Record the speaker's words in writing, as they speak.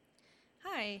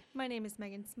Hi, my name is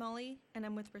Megan Smalley, and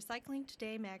I'm with Recycling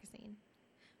Today magazine.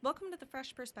 Welcome to the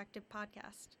Fresh Perspective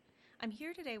podcast. I'm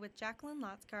here today with Jacqueline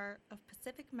Lotzkar of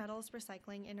Pacific Metals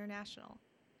Recycling International.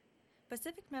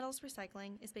 Pacific Metals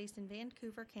Recycling is based in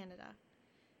Vancouver, Canada.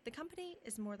 The company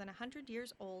is more than 100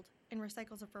 years old and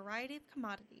recycles a variety of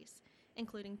commodities,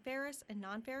 including ferrous and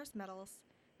non-ferrous metals,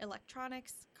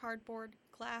 electronics, cardboard,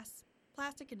 glass,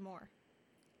 plastic, and more.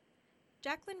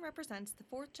 Jacqueline represents the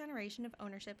fourth generation of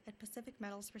ownership at Pacific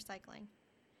Metals Recycling.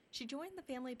 She joined the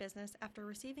family business after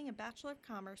receiving a Bachelor of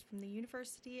Commerce from the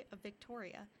University of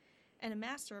Victoria and a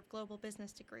Master of Global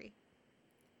Business degree.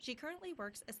 She currently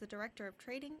works as the Director of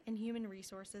Trading and Human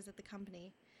Resources at the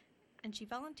company, and she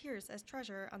volunteers as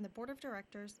Treasurer on the Board of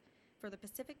Directors for the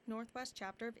Pacific Northwest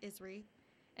chapter of ISRI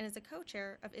and is a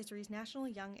co-chair of ISRI's National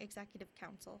Young Executive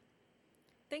Council.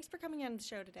 Thanks for coming on the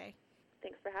show today.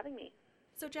 Thanks for having me.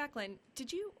 So Jacqueline,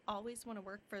 did you always want to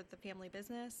work for the family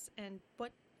business, and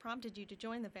what prompted you to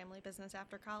join the family business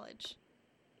after college?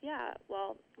 Yeah,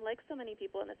 well, like so many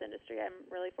people in this industry, I'm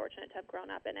really fortunate to have grown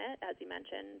up in it. As you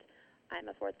mentioned, I'm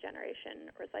a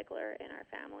fourth-generation recycler in our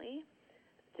family.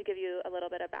 To give you a little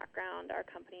bit of background, our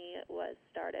company was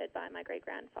started by my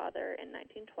great-grandfather in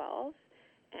 1912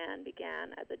 and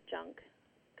began as a junk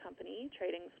company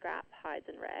trading scrap, hides,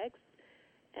 and rags.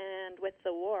 And with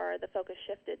the war, the focus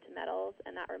shifted to metals,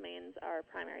 and that remains our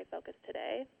primary focus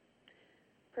today.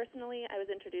 Personally, I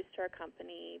was introduced to our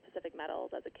company, Pacific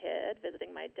Metals, as a kid,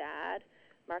 visiting my dad,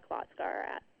 Mark Lotzkar,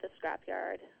 at the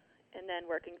scrapyard, and then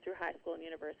working through high school and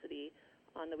university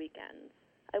on the weekends.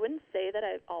 I wouldn't say that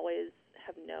I always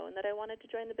have known that I wanted to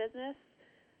join the business.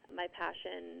 My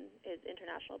passion is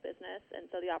international business, and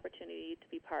so the opportunity to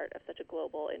be part of such a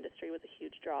global industry was a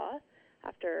huge draw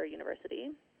after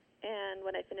university. And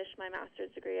when I finished my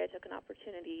master's degree, I took an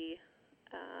opportunity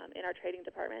in our trading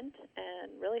department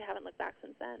and really haven't looked back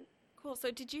since then. Cool.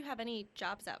 So did you have any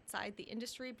jobs outside the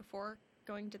industry before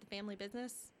going to the family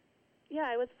business? Yeah,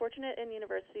 I was fortunate in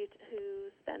university to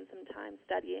spend some time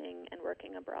studying and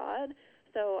working abroad.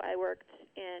 So I worked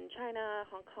in China,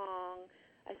 Hong Kong,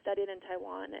 I studied in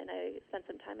Taiwan, and I spent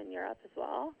some time in Europe as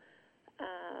well,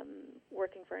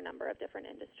 working for a number of different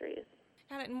industries.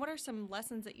 Got it. And what are some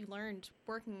lessons that you learned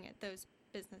working at those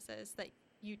businesses that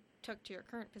you took to your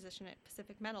current position at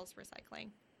Pacific Metals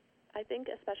Recycling? I think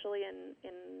especially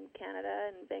in Canada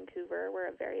and Vancouver, we're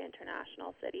a very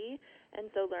international city, and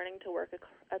so learning to work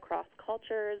across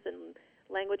cultures and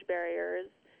language barriers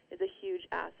is a huge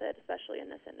asset, especially in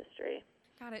this industry.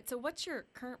 Got it. So what's your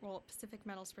current role at Pacific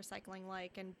Metals Recycling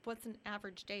like, and what's an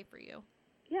average day for you?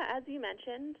 Yeah, as you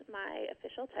mentioned, my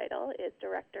official title is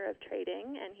Director of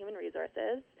Trading and Human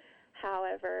Resources.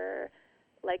 However,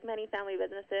 like many family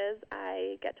businesses,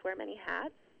 I get to wear many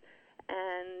hats,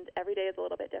 and every day is a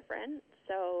little bit different.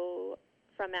 So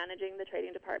from managing the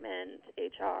trading department,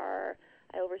 HR,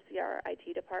 I oversee our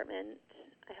IT department,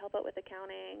 I help out with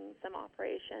accounting, some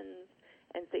operations,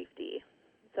 and safety.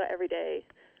 So every day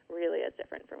really is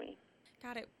different for me.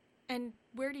 Got it. And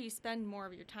where do you spend more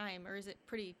of your time, or is it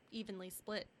pretty evenly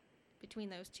split between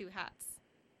those two hats?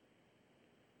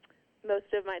 Most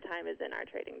of my time is in our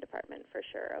trading department, for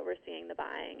sure, overseeing the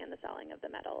buying and the selling of the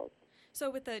metals. So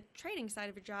with the trading side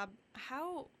of your job,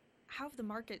 how have the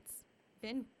markets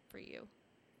been for you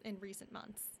in recent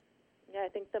months? Yeah, I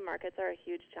think the markets are a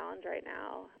huge challenge right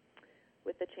now.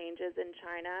 With the changes in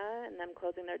China and them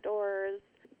closing their doors,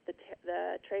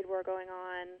 the trade war going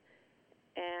on,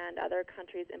 and other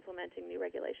countries implementing new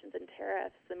regulations and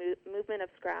tariffs, the movement of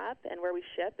scrap and where we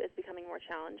ship is becoming more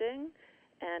challenging.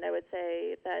 And I would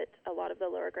say that a lot of the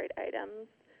lower grade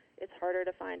items, it's harder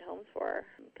to find homes for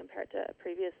compared to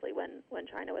previously when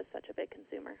China was such a big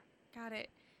consumer. Got it.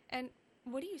 And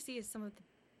what do you see as some of the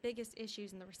biggest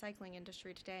issues in the recycling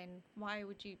industry today, and why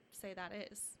would you say that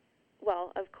is?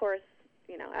 Well, of course,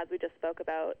 as we just spoke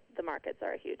about, the markets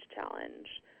are a huge challenge.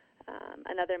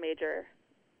 Another major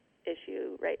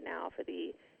issue right now for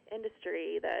the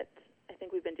industry that I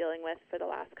think we've been dealing with for the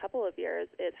last couple of years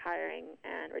is hiring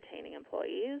and retaining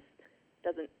employees.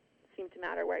 Doesn't seem to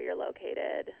matter where you're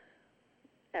located.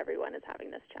 Everyone is having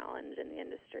this challenge in the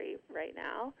industry right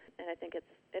now, and I think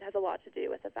it has a lot to do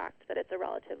with the fact that it's a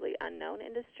relatively unknown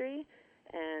industry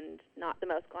and not the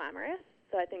most glamorous.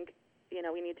 So I think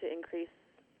we need to increase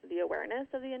the awareness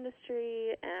of the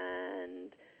industry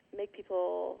and make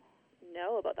people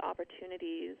know about the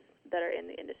opportunities that are in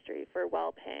the industry for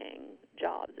well-paying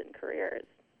jobs and careers.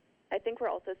 I think we're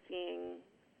also seeing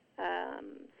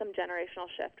some generational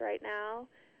shift right now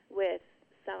with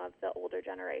some of the older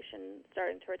generation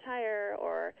starting to retire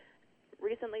or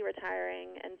recently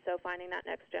retiring, and so finding that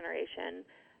next generation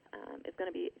is going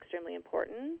to be extremely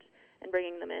important. and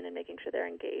bringing them in and making sure they're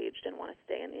engaged and want to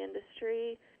stay in the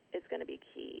industry is going to be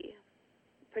key.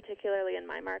 Particularly in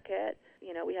my market,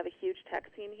 we have a huge tech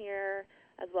scene here,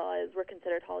 as well as we're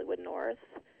considered Hollywood North,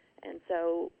 and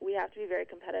so we have to be very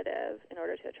competitive in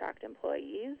order to attract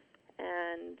employees,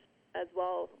 and as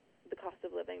well, the cost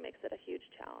of living makes it a huge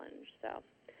challenge. So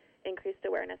increased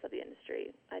awareness of the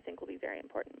industry, I think, will be very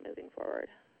important moving forward.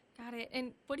 Got it.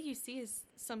 And what do you see as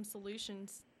some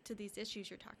solutions to these issues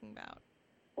you're talking about?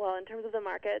 Well, in terms of the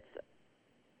markets,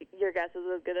 your guess is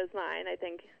as good as mine. I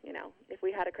think, if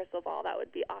we had a crystal ball, that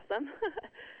would be awesome.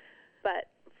 But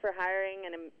for hiring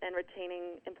and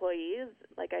retaining employees,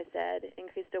 like I said,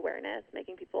 increased awareness,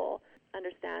 making people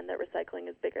understand that recycling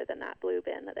is bigger than that blue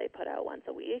bin that they put out once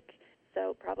a week.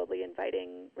 So probably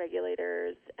inviting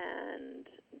regulators and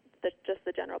just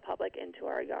the general public into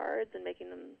our yards and making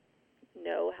them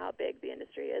know how big the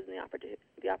industry is and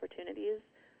the opportunities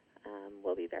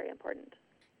will be very important.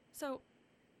 So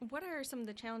what are some of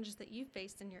the challenges that you've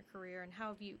faced in your career, and how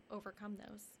have you overcome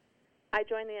those? I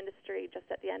joined the industry just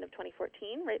at the end of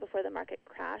 2014, right before the market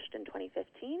crashed in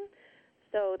 2015.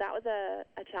 So that was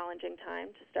a challenging time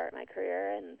to start my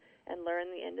career and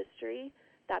learn the industry.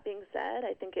 That being said,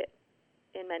 I think it,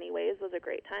 in many ways, was a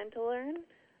great time to learn.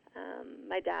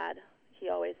 My dad, he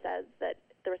always says that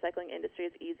the recycling industry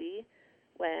is easy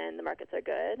when the markets are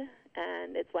good,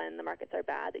 and it's when the markets are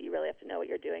bad that you really have to know what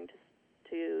you're doing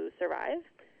to survive.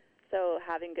 So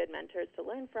having good mentors to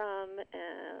learn from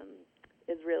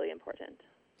is really important.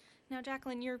 Now,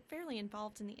 Jacqueline, you're fairly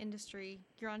involved in the industry.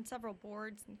 You're on several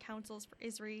boards and councils for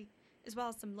ISRI, as well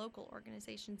as some local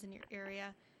organizations in your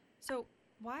area. So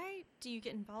why do you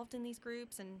get involved in these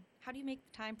groups, and how do you make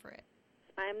the time for it?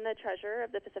 I'm the treasurer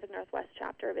of the Pacific Northwest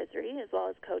chapter of ISRI, as well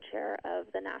as co-chair of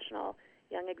the National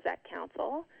Young Exec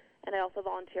Council, and I also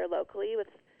volunteer locally with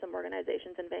some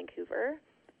organizations in Vancouver.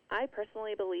 I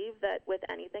personally believe that with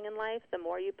anything in life, the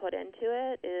more you put into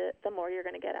it, the more you're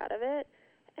going to get out of it,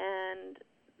 and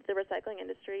the recycling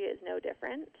industry is no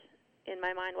different. In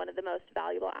my mind, one of the most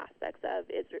valuable aspects of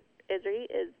ISRI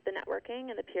is the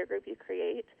networking and the peer group you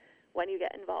create when you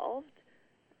get involved.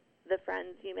 The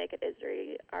friends you make at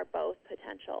ISRI are both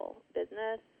potential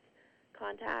business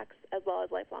contacts as well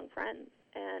as lifelong friends.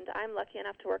 And I'm lucky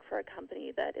enough to work for a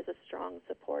company that is a strong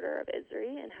supporter of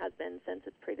ISRI and has been since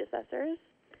its predecessors.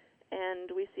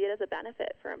 And we see it as a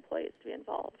benefit for employees to be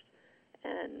involved.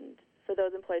 And for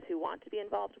those employees who want to be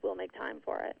involved, we'll make time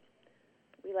for it.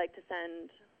 We like to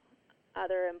send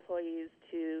other employees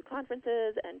to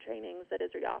conferences and trainings that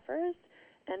ISRI offers,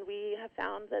 and we have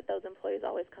found that those employees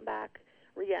always come back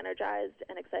re-energized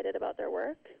and excited about their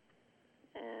work.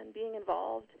 And being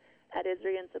involved at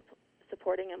ISRI and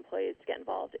supporting employees to get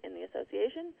involved in the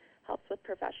association helps with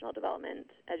professional development,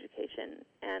 education,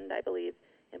 and I believe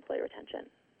employee retention.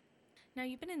 Now,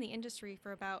 you've been in the industry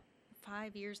for about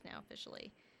 5 years now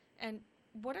officially, and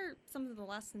what are some of the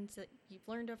lessons that you've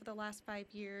learned over the last 5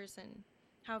 years, and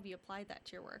how have you applied that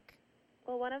to your work?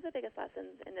 Well, one of the biggest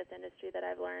lessons in this industry that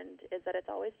I've learned is that it's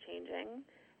always changing.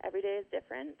 Every day is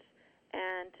different,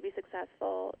 and to be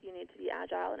successful, you need to be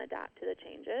agile and adapt to the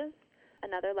changes.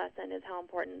 Another lesson is how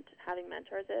important having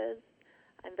mentors is.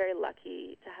 I'm very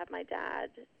lucky to have my dad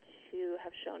to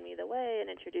have shown me the way and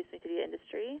introduced me to the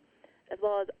industry, as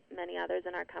well as many others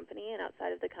in our company and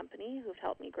outside of the company who've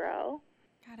helped me grow.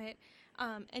 Got it.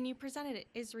 And you presented at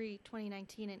ISRI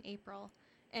 2019 in April,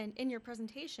 and in your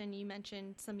presentation you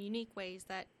mentioned some unique ways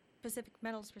that Pacific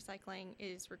Metals Recycling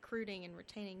is recruiting and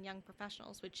retaining young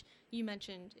professionals, which you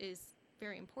mentioned is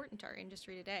very important to our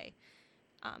industry today.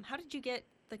 How did you get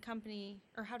the company,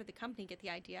 or how did the company get the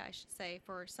idea, I should say,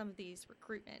 for some of these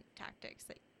recruitment tactics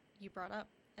that you brought up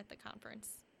at the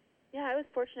conference? Yeah, I was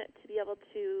fortunate to be able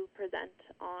to present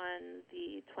on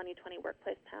the 2020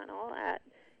 workplace panel at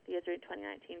the ISRI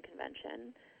 2019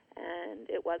 convention, and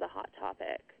it was a hot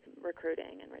topic,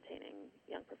 recruiting and retaining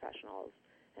young professionals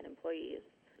and employees.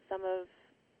 Some of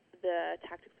the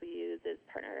tactics we use is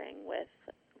partnering with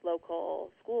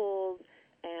local schools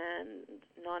and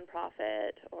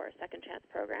nonprofit or second chance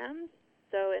programs.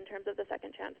 So in terms of the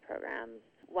second chance programs,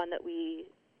 one that we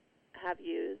have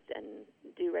used and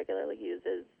do regularly use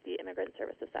is the Immigrant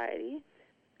Service Society.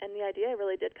 And the idea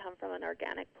really did come from an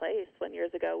organic place. When years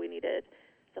ago we needed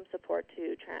some support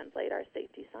to translate our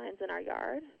safety signs in our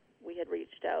yard, we had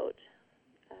reached out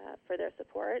for their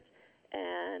support,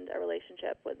 and a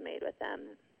relationship was made with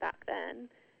them back then,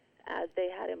 as they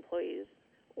had employees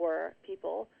or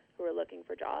people who were looking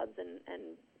for jobs, and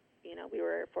we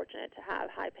were fortunate to have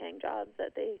high-paying jobs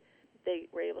that they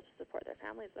were able to support their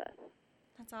families with.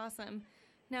 That's awesome.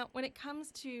 Now, when it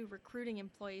comes to recruiting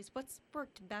employees, what's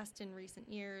worked best in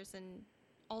recent years, and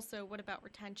also, what about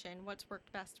retention? What's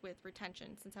worked best with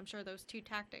retention, since I'm sure those two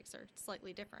tactics are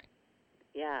slightly different?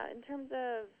 Yeah, in terms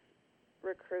of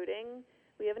recruiting,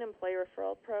 we have an employee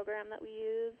referral program that we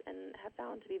use and have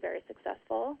found to be very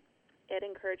successful. It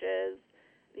encourages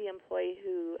the employee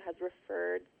who has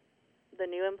referred the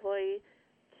new employee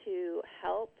to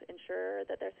help ensure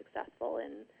that they're successful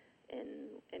in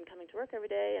coming to work every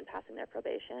day and passing their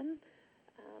probation,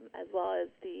 as well as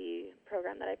the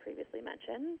program that I previously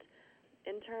mentioned.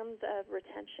 In terms of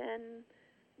retention,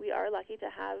 we are lucky to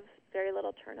have very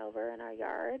little turnover in our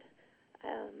yard.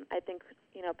 I think,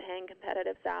 paying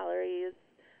competitive salaries,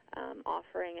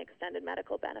 offering extended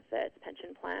medical benefits,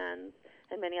 pension plans,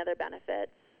 and many other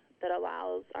benefits that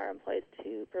allows our employees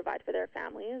to provide for their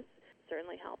families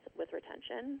certainly helps with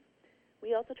retention.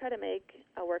 We also try to make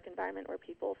a work environment where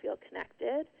people feel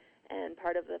connected and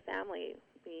part of the family.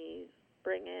 We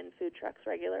bring in food trucks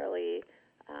regularly.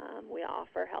 We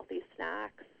offer healthy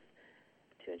snacks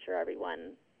to ensure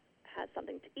everyone has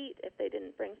something to eat if they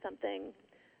didn't bring something,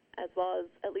 as well as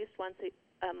at least once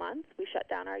a month we shut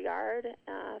down our yard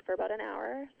for about an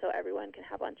hour so everyone can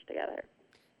have lunch together.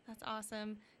 That's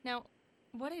awesome. Now,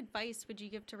 what advice would you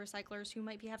give to recyclers who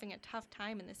might be having a tough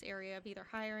time in this area of either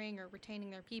hiring or retaining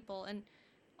their people? And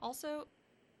also,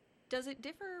 does it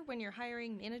differ when you're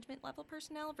hiring management level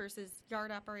personnel versus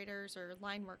yard operators or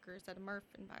line workers at a MRF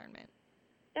environment?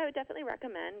 Yeah, I would definitely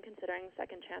recommend considering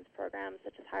second chance programs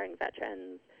such as hiring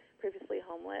veterans, previously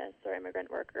homeless, or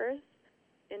immigrant workers.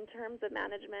 In terms of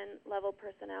management level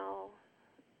personnel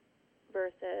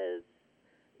versus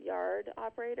yard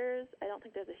operators, I don't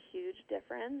think there's a huge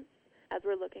difference. As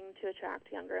we're looking to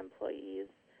attract younger employees,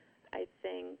 I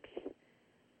think,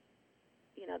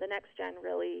 the next gen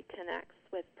really connects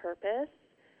with purpose.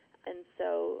 And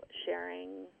so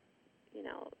sharing,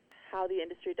 how the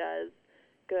industry does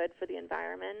good for the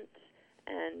environment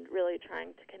and really trying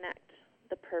to connect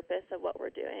the purpose of what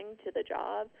we're doing to the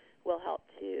job will help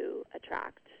to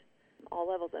attract all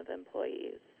levels of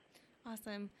employees.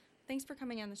 Awesome. Thanks for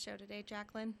coming on the show today,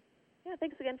 Jacqueline. Yeah,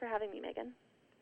 thanks again for having me, Megan.